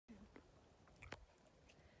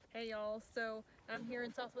Hey y'all, so I'm here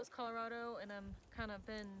in Southwest Colorado and I'm kind of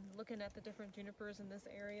been looking at the different junipers in this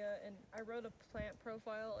area, and I wrote a plant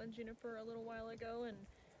profile on juniper a little while ago and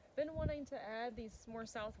been wanting to add these more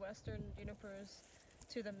southwestern junipers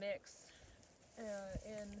to the mix,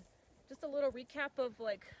 and just a little recap of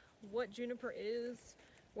like what juniper is,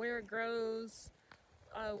 where it grows,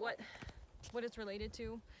 what it's related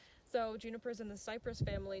to. So juniper's in the cypress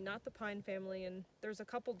family, not the pine family, and there's a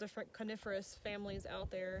couple different coniferous families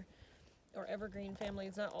out there, or evergreen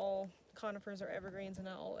families. Not all conifers are evergreens and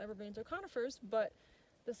not all evergreens are conifers, but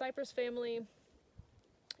the cypress family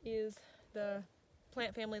is the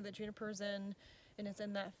plant family that juniper's in, and it's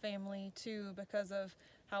in that family too because of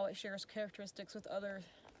how it shares characteristics with other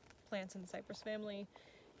plants in the cypress family.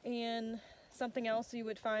 And something else you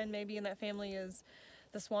would find maybe in that family is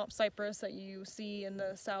the swamp cypress that you see in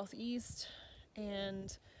the southeast.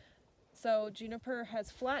 And so juniper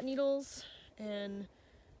has flat needles, and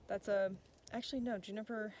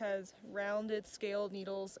juniper has rounded scaled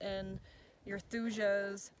needles, and your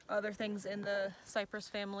thujas, other things in the cypress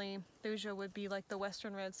family, thuja would be like the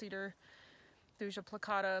western red cedar, thuja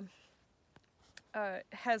plicata,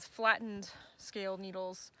 has flattened scaled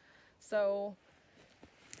needles. So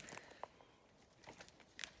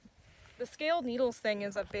the scaled needles thing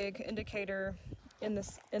is a big indicator in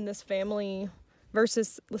this family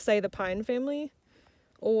versus, let's say, the pine family,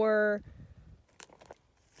 or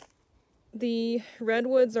the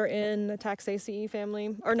redwoods are in the Taxaceae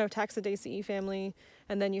family, or no, Taxidaceae family,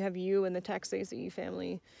 and then you have yew in the Taxaceae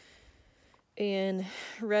family. And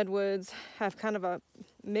redwoods have kind of a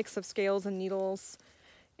mix of scales and needles,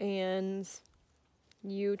 and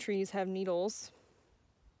yew trees have needles.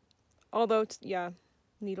 Although,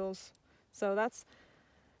 needles. So that's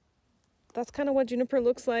kind of what juniper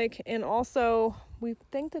looks like. And also, we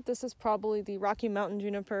think that this is probably the Rocky Mountain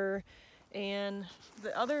juniper, and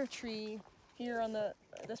the other tree here on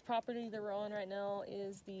this property that we're on right now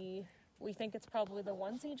is we think it's probably the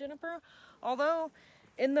one-seed juniper. Although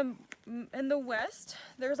in the west,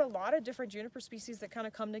 there's a lot of different juniper species that kind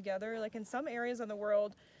of come together. Like in some areas of the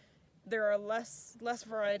world, there are less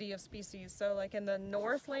variety of species. So like in the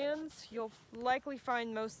Northlands, you'll likely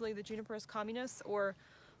find mostly the Juniperus communis, or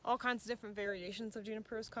all kinds of different variations of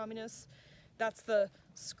Juniperus communis. That's the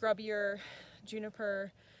scrubbier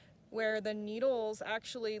juniper, where the needles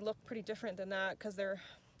actually look pretty different than that because they're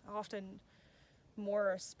often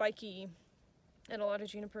more spiky, and a lot of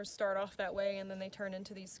junipers start off that way and then they turn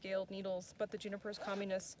into these scaled needles. But the Juniperus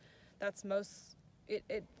communis,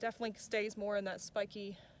 it definitely stays more in that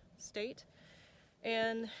spiky state.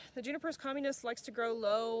 And the Juniperus communis likes to grow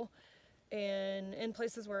low and in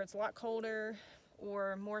places where it's a lot colder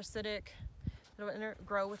or more acidic. It'll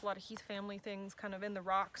grow with a lot of heath family things kind of in the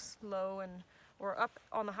rocks low, or up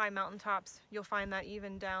on the high mountaintops. You'll find that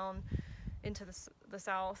even down into the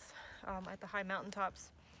south at the high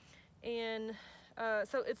mountaintops. And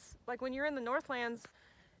so it's like when you're in the Northlands,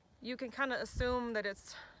 you can kind of assume that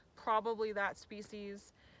it's probably that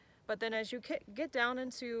species. But then as you get down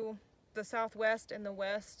into the southwest and the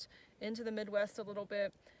west, into the Midwest a little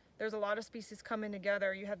bit, there's a lot of species coming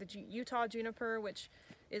together. You have the Utah juniper, which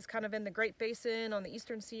is kind of in the Great Basin on the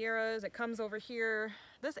eastern Sierras. It comes over here.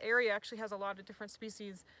 This area actually has a lot of different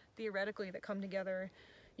species, theoretically, that come together.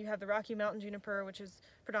 You have the Rocky Mountain juniper, which is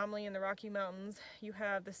predominantly in the Rocky Mountains. You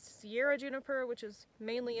have the Sierra juniper, which is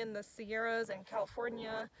mainly in the Sierras and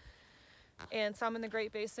California, and some in the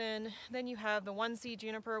Great Basin. Then you have the one-seed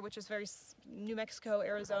juniper, which is very New Mexico,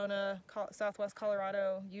 Arizona, southwest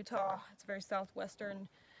Colorado, Utah. It's very southwestern.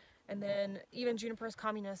 And then even Juniperus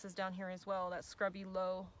communis is down here as well, that scrubby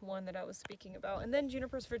low one that I was speaking about. And then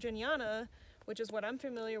Juniperus virginiana, which is what I'm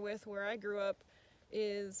familiar with where I grew up,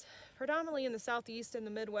 is predominantly in the southeast and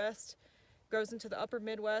the Midwest, grows into the upper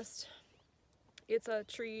Midwest. It's a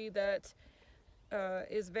tree that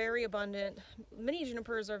is very abundant. Many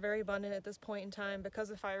junipers are very abundant at this point in time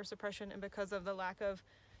because of fire suppression and because of the lack of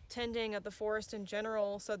tending of the forest in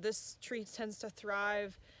general. So this tree tends to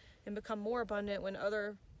thrive and become more abundant when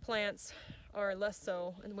other plants are less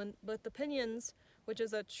so. And with the pinions, which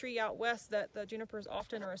is a tree out west that the junipers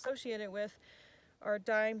often are associated with, are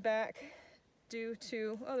dying back due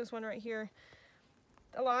to, there's one right here.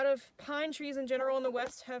 A lot of pine trees in general in the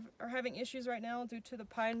west are having issues right now due to the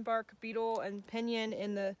pine bark beetle, and pinion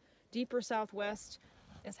in the deeper southwest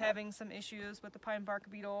is having some issues with the pine bark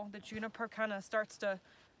beetle. The juniper kind of starts to,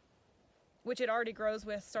 which it already grows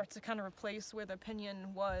with, starts to kind of replace where the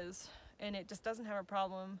pinion was, and it just doesn't have a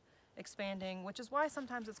problem expanding, which is why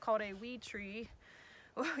sometimes it's called a weed tree.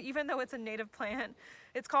 even though it's a native plant.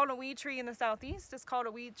 It's called a weed tree in the southeast. It's called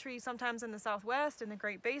a weed tree sometimes in the southwest. In the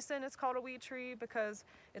Great Basin, it's called a weed tree because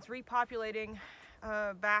it's repopulating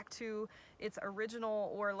back to its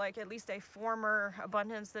original, or like at least a former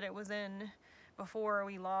abundance that it was in before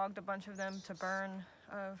we logged a bunch of them to burn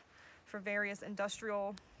for various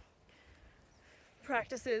industrial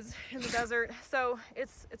practices in the desert. So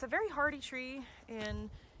it's a very hardy tree, and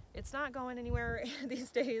it's not going anywhere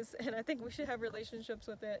these days, and I think we should have relationships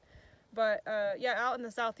with it. But yeah, out in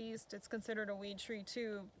the southeast, it's considered a weed tree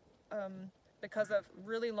too, because of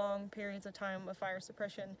really long periods of time of fire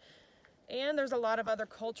suppression. And there's a lot of other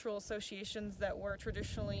cultural associations that were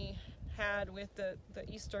traditionally had with the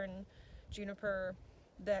eastern juniper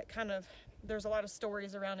that kind of, there's a lot of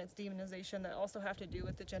stories around its demonization that also have to do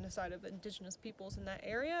with the genocide of indigenous peoples in that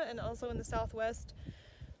area. And also in the southwest,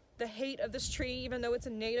 the hate of this tree, even though it's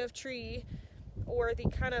a native tree, or the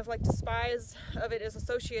kind of like despise of it, is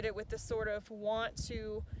associated with this sort of want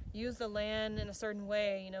to use the land in a certain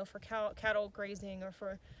way, you know, for cattle grazing or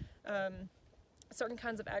for certain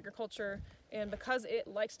kinds of agriculture. And because it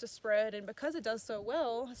likes to spread, and because it does so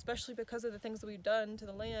well, especially because of the things that we've done to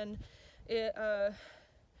the land, it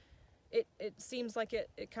seems like it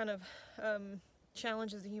kind of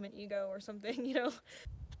challenges the human ego or something, you know.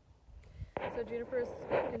 So junipers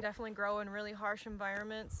can definitely grow in really harsh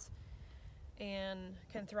environments and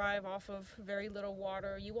can thrive off of very little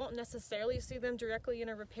water. You won't necessarily see them directly in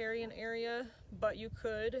a riparian area, but you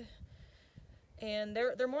could. And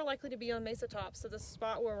they're more likely to be on mesa tops. So the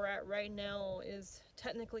spot where we're at right now is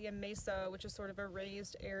technically a mesa, which is sort of a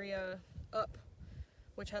raised area up,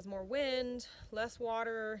 which has more wind, less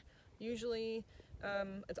water. Usually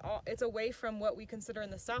it's away from what we consider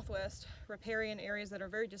in the southwest riparian areas that are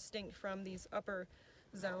very distinct from these upper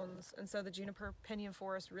zones. And so the juniper pinyon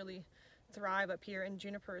forests really thrive up here, and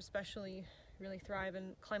juniper especially really thrive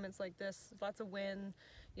in climates like this. Lots of wind,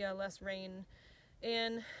 yeah, less rain.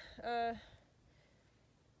 And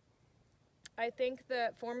I think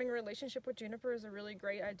that forming a relationship with juniper is a really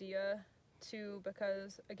great idea too,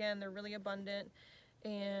 because again, they're really abundant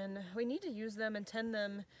and we need to use them and tend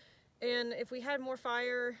them. And if we had more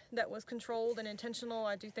fire that was controlled and intentional,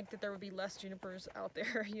 I do think that there would be less junipers out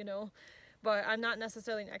there, you know. But I'm not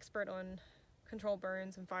necessarily an expert on controlled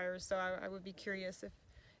burns and fires, so I would be curious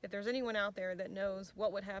if there's anyone out there that knows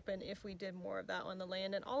what would happen if we did more of that on the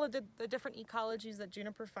land, and all of the different ecologies that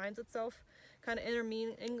juniper finds itself kind of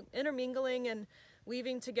intermingling and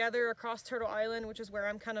weaving together across Turtle Island, which is where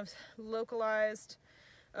I'm kind of localized.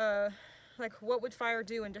 Like, what would fire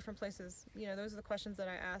do in different places? You know, those are the questions that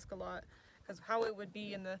I ask a lot, because how it would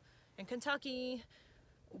be in Kentucky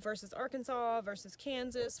versus Arkansas versus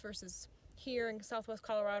Kansas versus here in southwest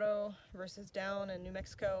Colorado versus down in New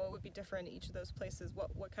Mexico, it would be different in each of those places.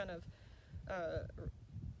 What kind of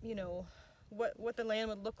you know, what the land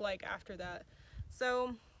would look like after that.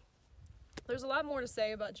 So there's a lot more to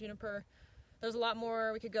say about juniper. There's a lot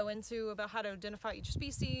more we could go into about how to identify each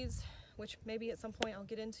species, which maybe at some point I'll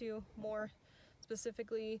get into more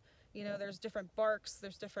specifically. You know, there's different barks,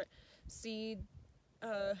 there's different seed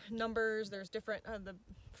numbers, there's different, the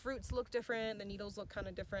fruits look different, the needles look kind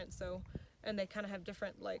of different, so, and they kind of have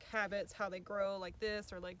different like habits, how they grow, like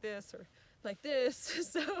this or like this or like this.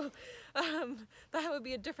 So that would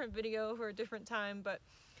be a different video for a different time. But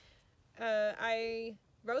I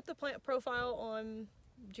wrote the plant profile on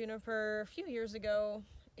juniper a few years ago,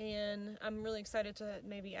 and I'm really excited to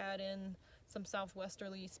maybe add in some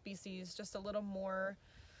southwesterly species, just a little more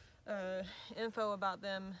info about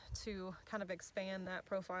them to kind of expand that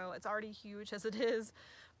profile. It's already huge as it is,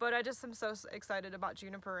 but I just am so excited about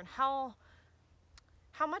juniper and how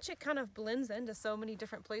much it kind of blends into so many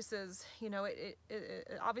different places. You know, it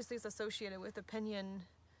obviously is associated with the pinyon,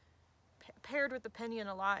 paired with the pinyon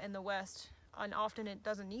a lot in the West, and often it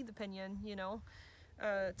doesn't need the pinyon, you know,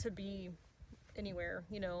 to be anywhere,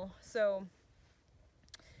 you know. So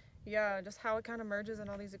yeah, just how it kind of merges in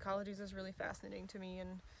all these ecologies is really fascinating to me.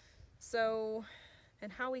 And so,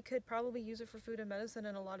 and how we could probably use it for food and medicine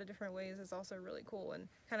in a lot of different ways is also really cool, and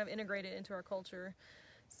kind of integrate it into our culture.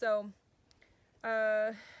 So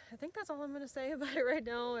I think that's all I'm going to say about it right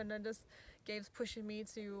now. And then just Gabe's pushing me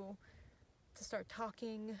to start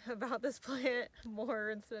talking about this plant more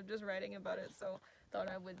instead of just writing about it. So thought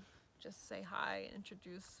I would just say hi and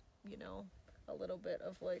introduce, you know, a little bit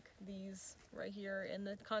of like these right here in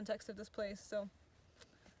the context of this place. So